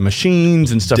has a lot of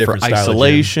machines and stuff for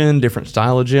isolation, different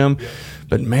style of gym.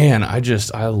 But man, I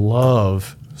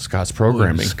love Scott's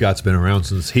programming. Scott's been around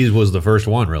since he was the first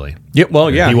one, really. Yeah,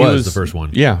 well, yeah. He was the first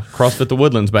one. Yeah, CrossFit the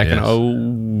Woodlands back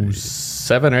in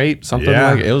 07 or 08, something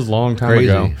like it. It was a long time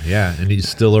ago. Yeah, and he's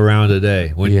still around today.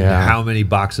 How many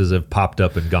boxes have popped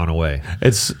up and gone away?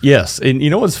 Yes, and you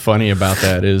know what's funny about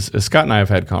that is Scott and I have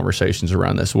had conversations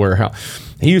around this where how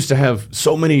he used to have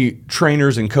so many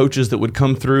trainers and coaches that would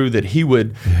come through that he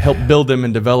would help build them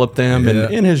and develop them.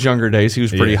 And in his younger days, he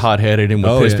was pretty hot-headed and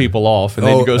would piss people off and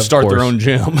then go start their own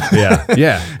gym.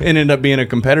 And end up being a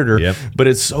competitor. Yep. But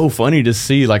it's so funny to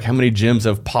see like how many gyms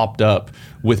have popped up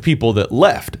with people that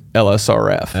left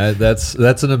LSRF.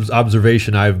 That's an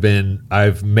observation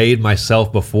I've made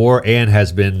myself before and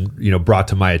has been brought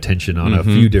to my attention on a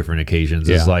few different occasions.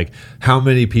 Is like how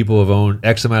many people have owned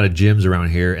X amount of gyms around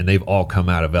here and they've all come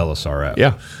out of LSRF.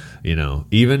 Yeah,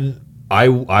 even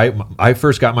I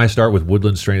first got my start with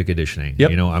Woodland Strength and Conditioning.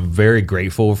 Yep. I'm very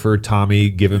grateful for Tommy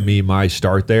giving me my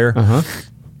start there.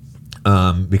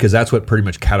 because that's what pretty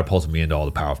much catapulted me into all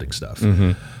the powerlifting stuff.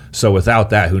 Mm-hmm. So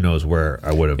without that, who knows where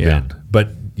I would have been. But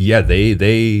yeah,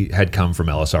 they had come from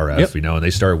LSRF, and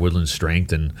they started Woodland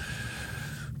Strength, and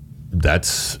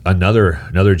that's another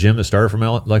gym that started from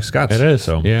like Scott's. It is.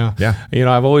 So yeah.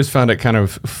 I've always found it kind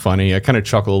of funny. I kind of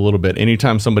chuckle a little bit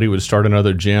anytime somebody would start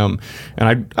another gym,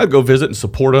 and I'd go visit and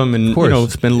support them, and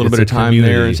spend a little bit of time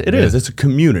there. It is. It's a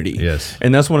community. Yes.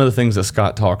 And that's one of the things that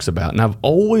Scott talks about. And I've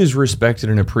always respected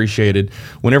and appreciated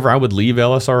whenever I would leave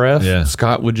LSRF,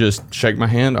 Scott would just shake my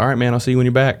hand. All right, man, I'll see you when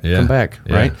you're back. Come back.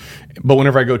 Right. But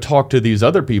whenever I go talk to these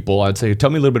other people, I'd say, tell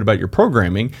me a little bit about your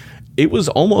programming. It was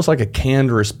almost like a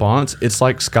canned response. It's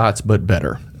like Scott's, but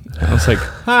better. I was like,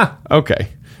 okay.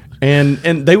 And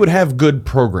they would have good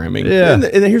programming. Yeah. And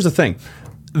here's the thing.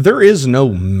 There is no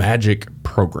magic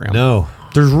program. No.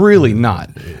 There's really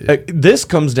not. This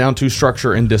comes down to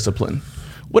structure and discipline.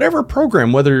 Whatever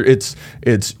program, whether it's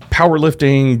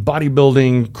powerlifting,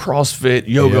 bodybuilding, CrossFit,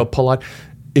 yoga, Pilates,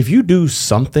 if you do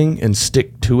something and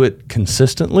stick to it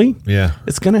consistently,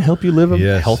 it's going to help you live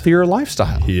a healthier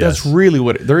lifestyle. That's really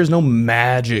what there is no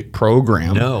magic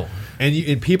program. No.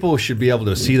 And people should be able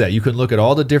to see that. You can look at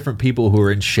all the different people who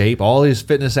are in shape, all these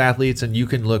fitness athletes, and you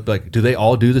can look like, do they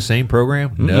all do the same program?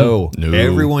 Mm-hmm. No.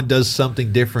 Everyone does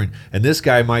something different. And this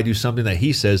guy might do something that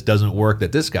he says doesn't work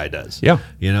that this guy does. Yeah.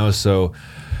 So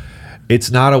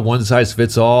it's not a one size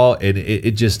fits all, and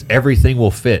it just everything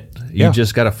will fit. You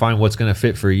just got to find what's going to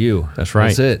fit for you. That's right.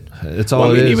 That's it. That's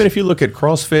all it is. Even if you look at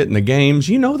CrossFit and the games,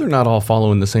 they're not all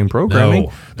following the same programming.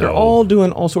 They're all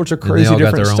doing all sorts of crazy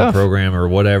different stuff. They all got their own program or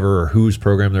whatever, or whose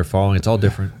program they're following. It's all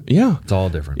different. Yeah. It's all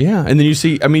different. Yeah. And then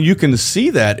you can see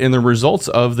that in the results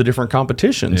of the different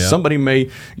competitions. Yeah. Somebody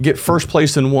may get first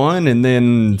place in one and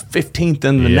then 15th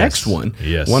in the next one.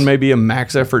 Yes. One may be a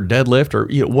max effort deadlift or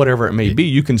whatever it may be.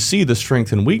 You can see the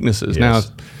strength and weaknesses. Now,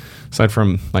 aside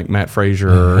from like Matt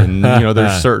Frazier and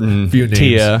there's certain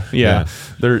Tia,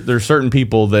 there's certain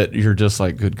people that you're just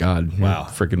like, good God, wow,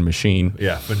 freaking machine,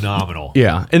 phenomenal,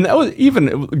 and that was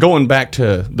even going back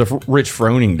to the Rich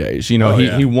Froning days.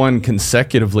 He won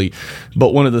consecutively,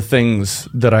 but one of the things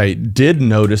that I did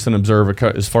notice and observe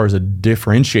as far as a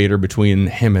differentiator between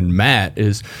him and Matt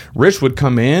is Rich would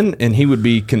come in and he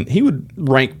would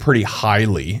rank pretty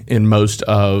highly in most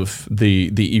of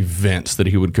the events that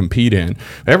he would compete in.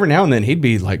 Every now and then he'd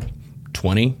be like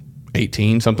 20,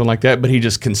 18, something like that, but he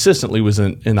just consistently was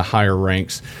in the higher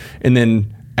ranks. And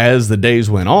then as the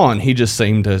days went on, he just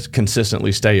seemed to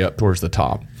consistently stay up towards the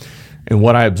top. And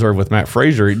what I observed with Matt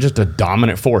Frazier, just a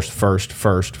dominant force, first,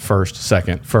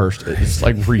 second, first. It's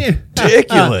like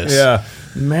ridiculous.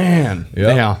 Man.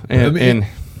 And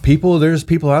there's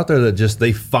people out there that just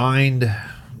they find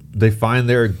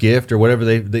their gift or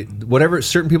whatever whatever.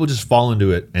 Certain people just fall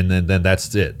into it, and then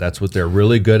that's it. That's what they're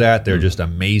really good at. They're just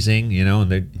amazing,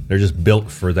 and they're just built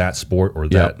for that sport or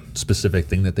that specific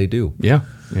thing that they do. Yeah,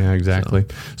 exactly.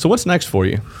 So what's next for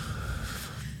you?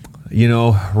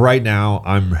 Right now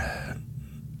I'm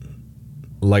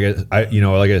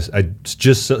I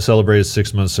just celebrated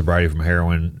 6 months sobriety from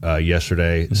heroin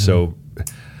yesterday, so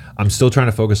I'm still trying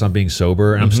to focus on being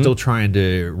sober, and I'm still trying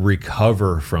to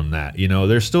recover from that.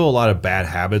 There's still a lot of bad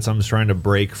habits I'm just trying to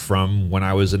break from when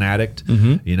I was an addict.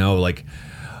 Like,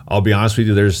 I'll be honest with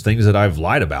you, there's things that I've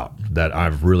lied about that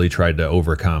I've really tried to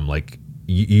overcome. Like,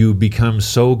 you become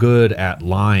so good at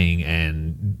lying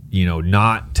and,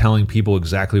 not telling people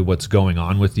exactly what's going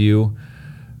on with you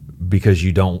because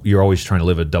you're always trying to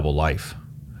live a double life.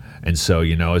 And so,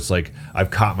 it's like I've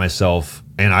caught myself,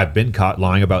 and I've been caught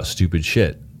lying about stupid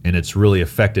shit. And it's really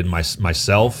affected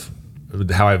myself,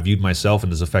 how I viewed myself,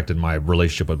 and has affected my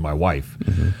relationship with my wife.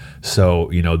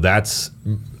 So,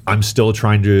 I'm still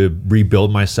trying to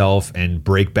rebuild myself and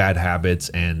break bad habits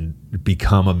and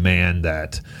become a man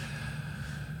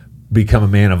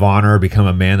of honor, become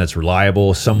a man that's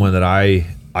reliable, someone that I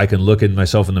can look at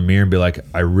myself in the mirror and be like,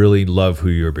 I really love who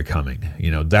you're becoming.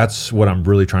 That's what I'm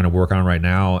really trying to work on right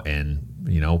now. And,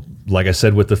 like I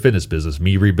said with the fitness business,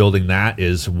 me rebuilding that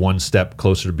is one step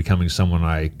closer to becoming someone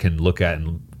I can look at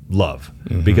and love.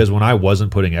 Because when I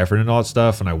wasn't putting effort into all that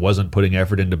stuff and I wasn't putting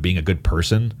effort into being a good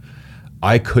person,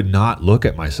 I could not look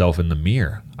at myself in the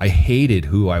mirror. I hated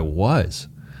who I was.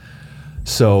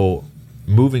 So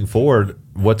moving forward,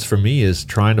 what's for me is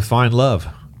trying to find love.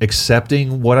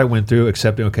 Accepting what I went through,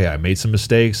 accepting, okay, I made some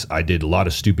mistakes. I did a lot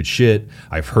of stupid shit.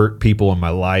 I've hurt people in my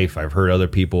life. I've hurt other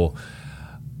people.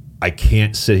 I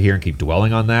can't sit here and keep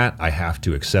dwelling on that. I have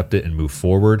to accept it and move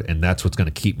forward, and that's what's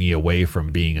going to keep me away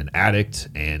from being an addict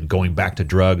and going back to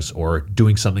drugs or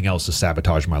doing something else to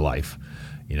sabotage my life.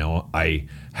 I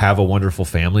have a wonderful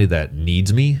family that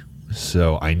needs me,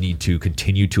 So I need to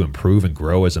continue to improve and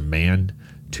grow as a man,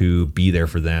 to be there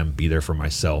for them, be there for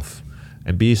myself,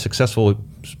 and be a successful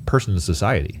person in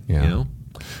society. Yeah. You know?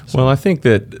 Well, I think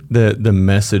that the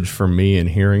message for me in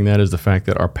hearing that is the fact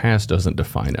that our past doesn't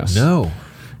define us. No.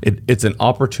 It's an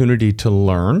opportunity to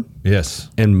learn Yes.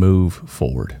 and move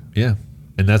forward. Yeah.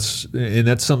 And that's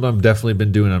something I've definitely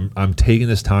been doing. I'm taking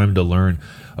this time to learn,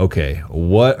 okay,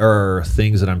 what are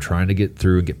things that I'm trying to get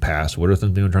through and get past? What are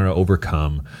things I'm trying to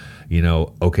overcome? You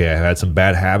know, okay, I've had some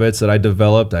bad habits that I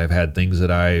developed. I've had things that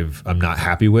I'm not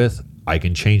happy with. I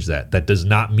can change that. That does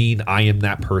not mean I am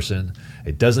that person.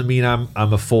 It doesn't mean I'm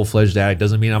a full-fledged addict.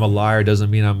 Doesn't mean I'm a liar. Doesn't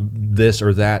mean I'm this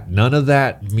or that. None of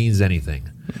that means anything,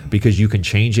 because you can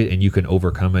change it and you can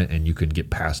overcome it and you can get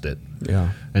past it. Yeah.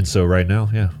 And so right now,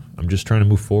 yeah, I'm just trying to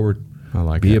move forward. I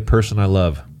like Be it. a person I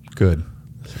love. Good.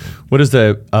 What is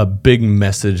a big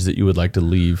message that you would like to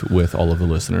leave with all of the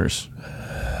listeners?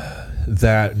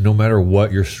 That no matter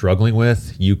what you're struggling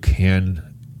with, you can,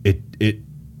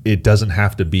 it doesn't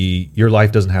have to be, your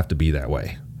life doesn't have to be that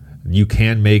way. You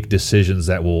can make decisions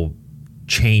that will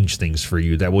change things for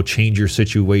you, that will change your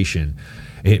situation.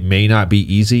 It may not be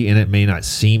easy, and it may not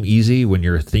seem easy when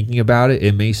you're thinking about it.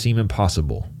 It may seem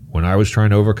impossible. When I was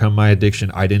trying to overcome my addiction,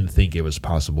 I didn't think it was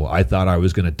possible. I thought I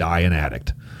was going to die an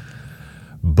addict.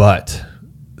 But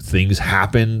things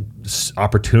happen,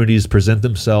 opportunities present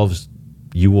themselves.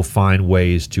 You will find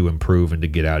ways to improve and to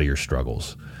get out of your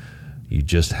struggles. You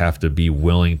just have to be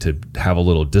willing to have a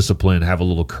little discipline, have a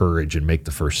little courage, and make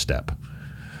the first step.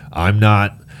 I'm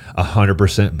not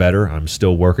 100% better. I'm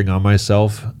still working on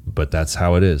myself, but that's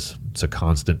how it is. It's a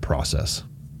constant process.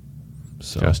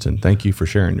 So, Justin, thank you for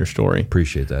sharing your story.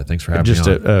 appreciate that. Thanks for having Just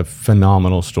me on. a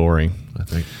phenomenal story.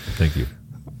 Thank you.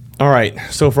 All right.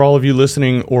 So for all of you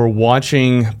listening or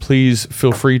watching, please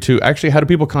feel free to, actually, how do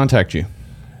people contact you?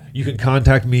 You can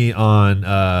contact me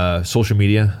on social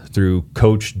media through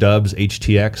Coach Dubs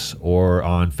HTX, or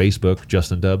on Facebook,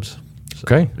 Justin Dubs. So,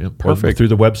 Okay, or perfect. through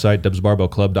the website,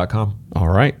 dubsbarbellclub.com. All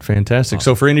right, fantastic.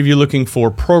 So for any of you looking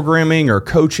for programming or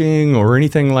coaching or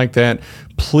anything like that,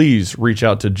 please reach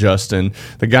out to Justin.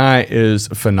 The guy is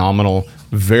phenomenal,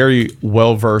 very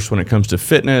well-versed when it comes to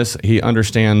fitness. He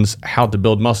understands how to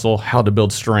build muscle, how to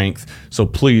build strength. So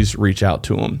please reach out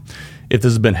to him. If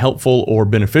this has been helpful or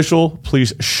beneficial,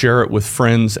 please share it with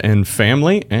friends and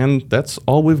family. And that's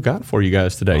all we've got for you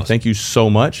guys today. Awesome. Thank you so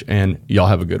much, and y'all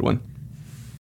have a good one.